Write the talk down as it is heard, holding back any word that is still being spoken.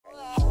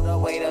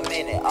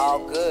all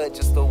good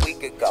just a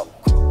week ago.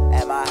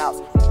 At my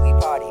house, we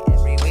party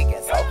every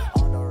weekend, so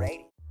on the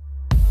radio.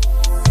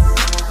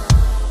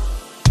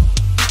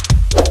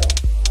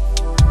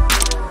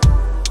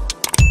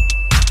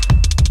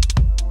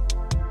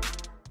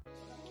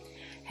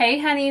 Hey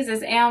honeys,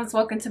 it's Elms.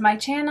 Welcome to my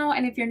channel,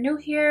 and if you're new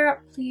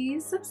here,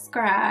 please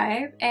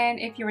subscribe, and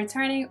if you're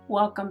returning,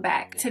 welcome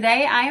back.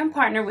 Today I am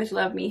partnered with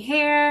Luvme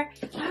Hair.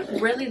 I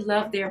really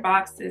love their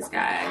boxes,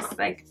 guys.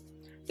 Like,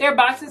 their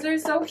boxes are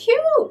so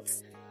cute.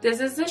 This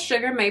is the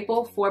Sugar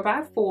Maple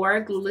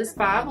 4x4 glueless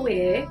bob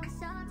wig.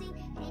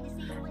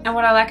 And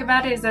what I like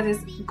about it is that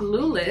it's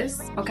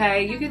glueless,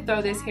 okay? You can throw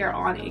this hair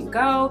on and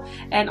go.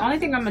 And the only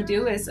thing I'm gonna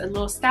do is a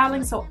little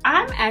styling. So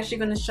I'm actually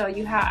gonna show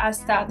you how I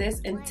style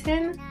this in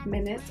 10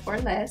 minutes or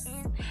less.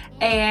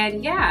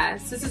 And yeah,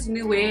 since it's a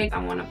new wig,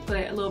 I wanna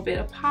put a little bit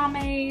of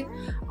pomade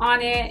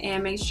on it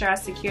and make sure I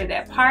secure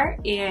that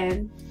part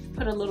and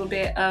put a little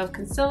bit of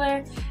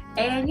concealer.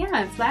 And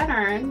yeah, flat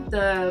iron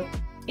the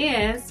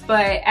ends.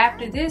 But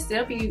after this,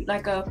 it'll be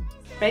like a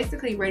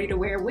basically ready to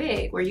wear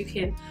wig where you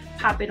can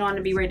pop it on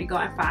and be ready to go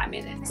in 5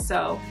 minutes.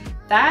 So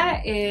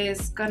that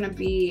is gonna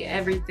be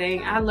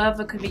everything. I love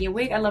a convenient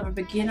wig. I love a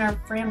beginner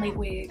friendly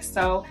wig.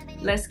 So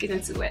let's get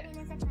into it.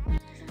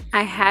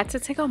 I had to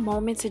take a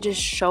moment to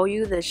just show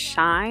you the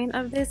shine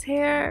of this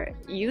hair.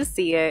 You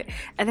see it.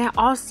 And then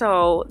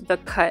also the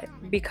cut,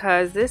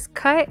 because this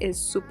cut is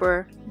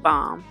super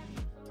bomb.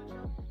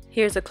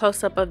 Here's a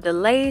close-up of the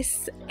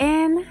lace,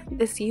 and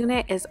this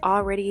unit is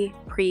already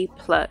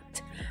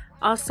pre-plucked.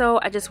 Also,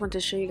 I just want to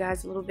show you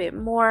guys a little bit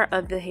more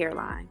of the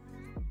hairline.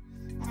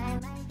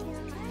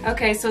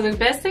 Okay, so the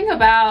best thing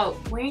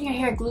about wearing your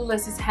hair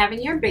glueless is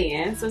having your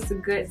band. So it's a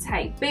good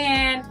tight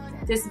band.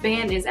 This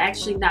band is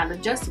actually not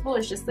adjustable.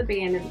 It's just the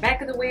band in the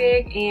back of the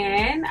wig.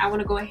 And I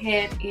want to go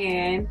ahead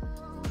and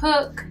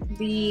hook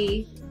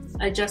the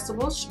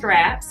adjustable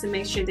straps and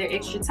make sure they're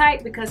extra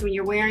tight, because when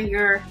you're wearing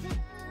your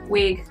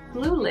wig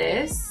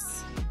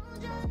glueless,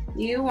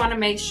 you want to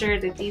make sure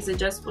that these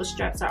adjustable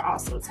straps are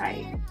also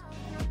tight.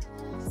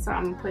 So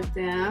I'm gonna put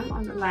them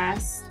on the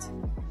last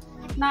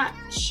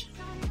notch.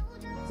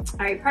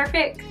 All right,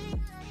 perfect.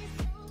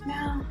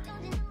 Now,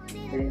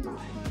 put it on.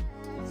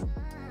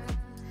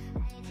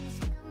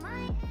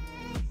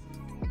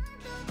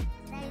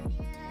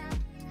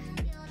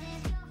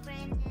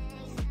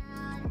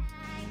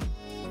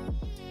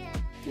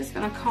 Just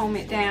gonna comb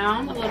it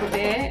down a little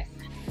bit.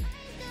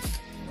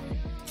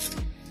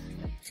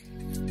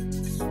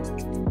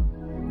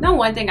 Now,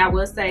 one thing I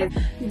will say,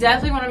 you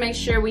definitely want to make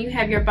sure when you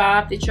have your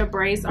bob that your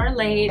braids are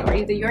laid, or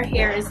either your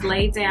hair is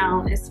laid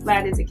down as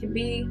flat as it can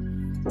be.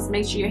 Just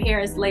make sure your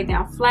hair is laid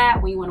down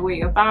flat when you want to wear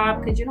your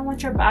bob, because you don't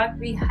want your bob to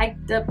be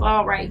hiked up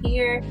all right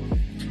here.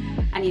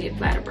 I needed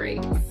flatter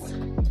braids,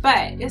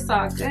 but it's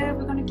all good.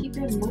 We're gonna keep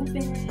it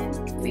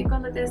moving. We're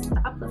gonna let this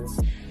stop us.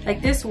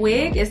 Like, this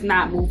wig is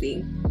not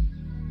moving.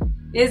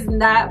 It's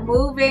not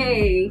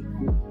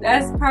moving.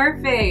 That's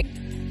perfect.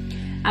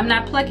 I'm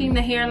not plucking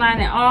the hairline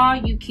at all.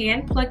 You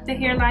can pluck the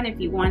hairline if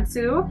you want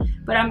to,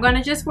 but I'm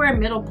gonna just wear a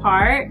middle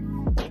part.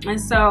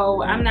 And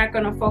so I'm not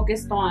gonna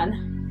focus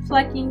on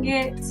plucking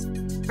it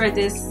for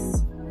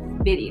this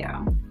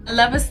video. I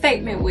love a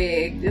statement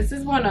wig. This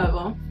is one of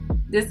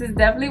them. This is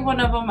definitely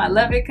one of them. I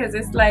love it because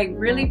it's like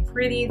really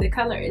pretty. The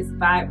color is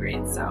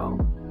vibrant. So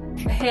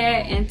go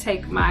ahead and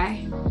take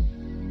my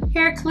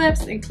hair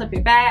clips and clip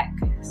it back.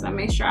 So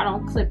make sure I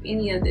don't clip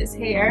any of this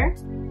hair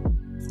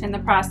in the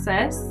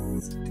process.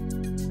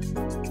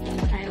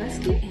 Alright, let's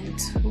get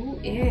into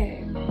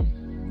it.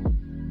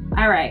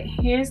 Alright,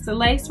 here's the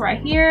lace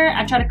right here.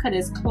 I try to cut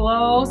as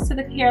close to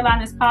the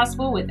hairline as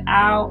possible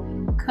without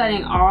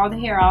cutting all the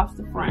hair off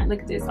the front.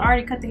 Look at this. I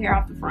already cut the hair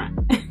off the front.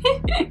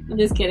 I'm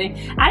just kidding.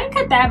 I didn't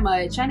cut that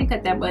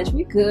much.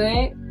 We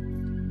good.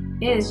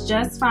 It is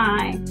just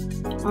fine.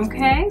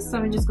 Okay, so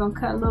we're just gonna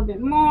cut a little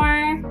bit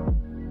more.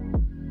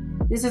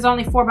 This is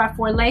only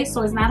 4x4 lace,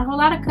 so it's not a whole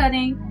lot of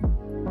cutting.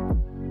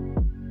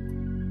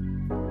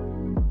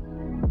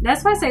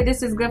 That's why I say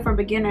this is good for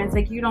beginners.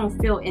 Like, you don't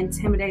feel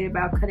intimidated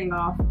about cutting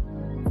off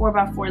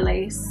 4x4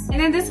 lace. And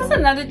then this is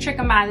another trick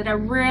of mine that I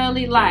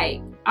really like.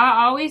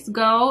 I always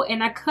go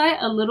and I cut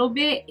a little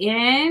bit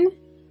in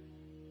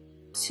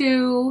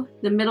to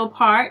the middle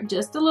part,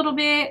 just a little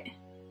bit,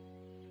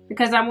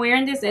 because I'm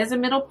wearing this as a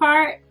middle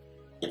part.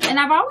 And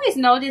I've always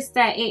noticed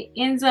that it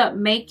ends up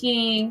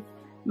making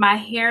my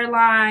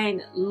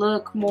hairline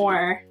look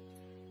more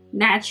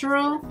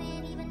natural.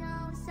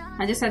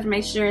 I just have to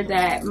make sure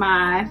that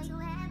my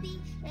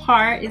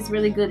part is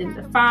really good and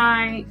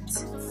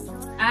defined.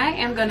 I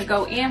am gonna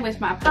go in with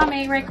my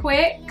pomade right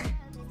quick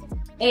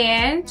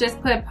and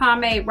just put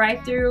pomade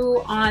right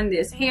through on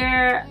this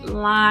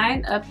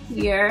hairline up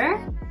here.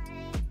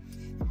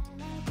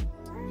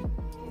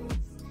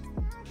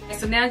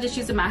 So now just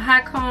using my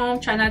hot comb,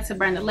 try not to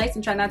burn the lace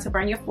and try not to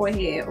burn your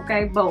forehead,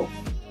 okay? Both.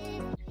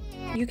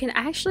 You can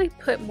actually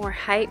put more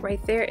height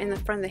right there in the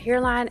front of the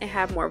hairline and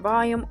have more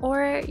volume,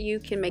 or you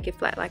can make it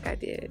flat like I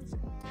did.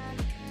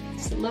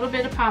 Just a little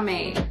bit of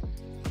pomade.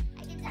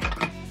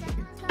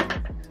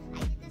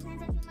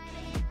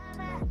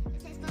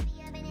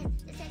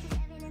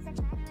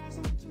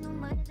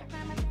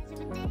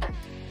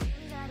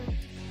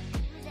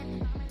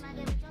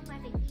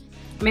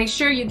 Make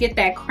sure you get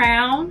that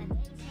crown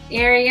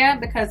area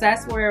because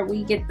that's where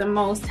we get the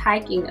most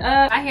hiking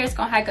up. My hair is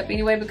gonna hike up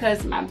anyway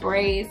because my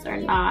braids are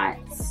not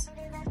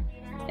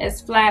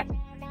as flat.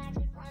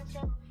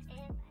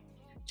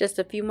 Just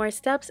a few more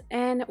steps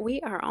and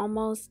we are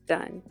almost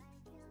done.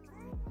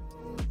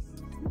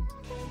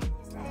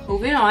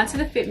 Moving on to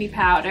the Fit Me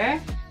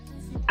powder.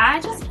 I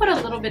just put a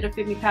little bit of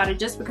Fit Me powder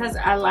just because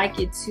I like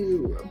it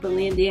to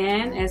blend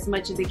in as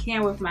much as it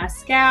can with my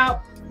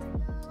scalp.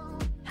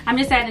 I'm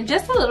just adding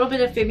just a little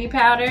bit of Fit Me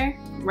powder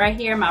right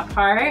here in my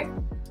part.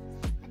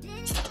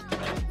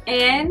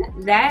 And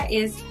that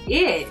is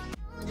it.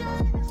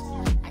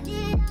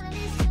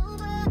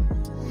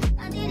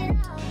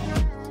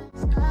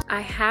 I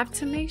have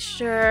to make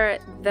sure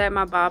that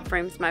my bob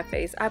frames my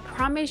face. I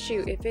promise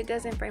you, if it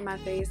doesn't frame my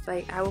face,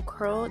 like I will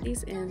curl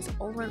these ends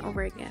over and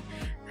over again.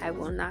 I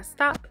will not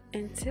stop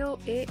until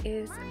it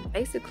is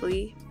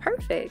basically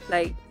perfect.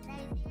 Like,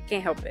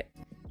 can't help it.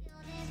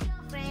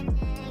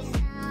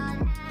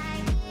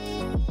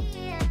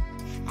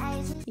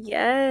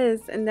 Yes,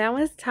 and now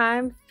it's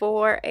time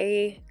for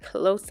a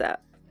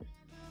close-up.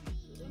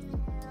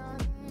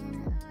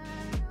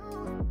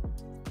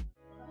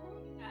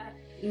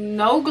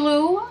 No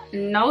glue,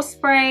 no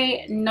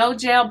spray, no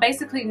gel,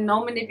 basically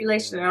no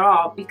manipulation at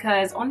all,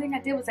 because only thing I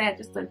did was add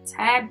just a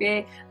tad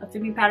bit of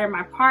Fit Me powder in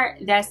my part.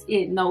 That's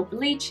it. No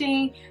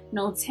bleaching,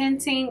 no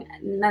tinting,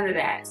 none of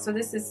that. So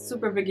this is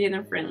super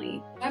beginner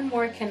friendly. What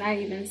more can I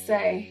even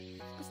say?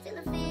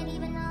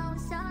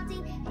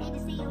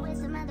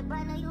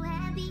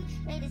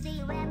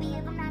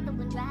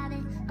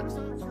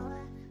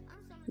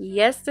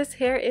 Yes, this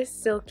hair is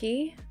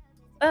silky,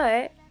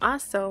 but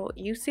also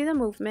you see the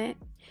movement.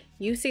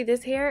 You see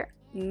this hair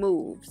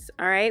moves,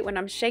 all right? When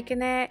I'm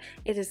shaking it,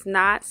 it is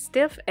not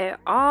stiff at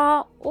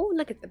all. Oh,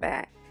 look at the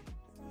back.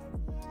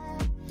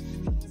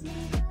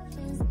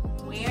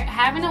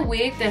 Having a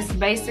wig that's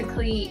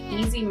basically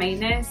easy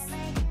maintenance,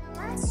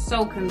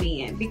 so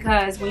convenient,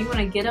 because when you want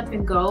to get up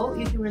and go,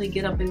 you can really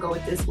get up and go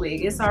with this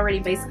wig. It's already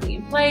basically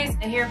in place.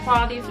 The hair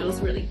quality feels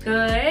really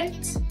good.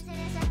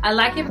 I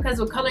like it because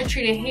with color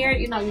treated hair,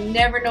 you know, you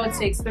never know what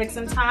to expect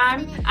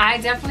sometimes. I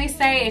definitely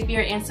say if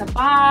you're into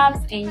bobs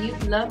and you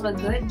love a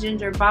good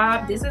ginger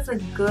bob, this is a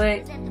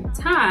good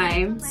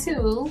time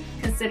to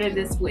consider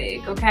this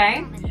wig,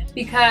 okay?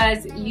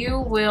 Because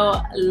you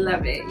will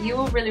love it. You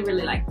will really,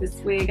 really like this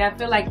wig. I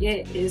feel like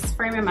it is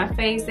framing my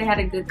face. They had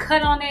a good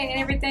cut on it and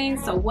everything.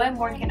 So what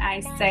more can I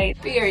say?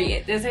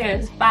 Period. This hair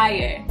is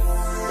fire.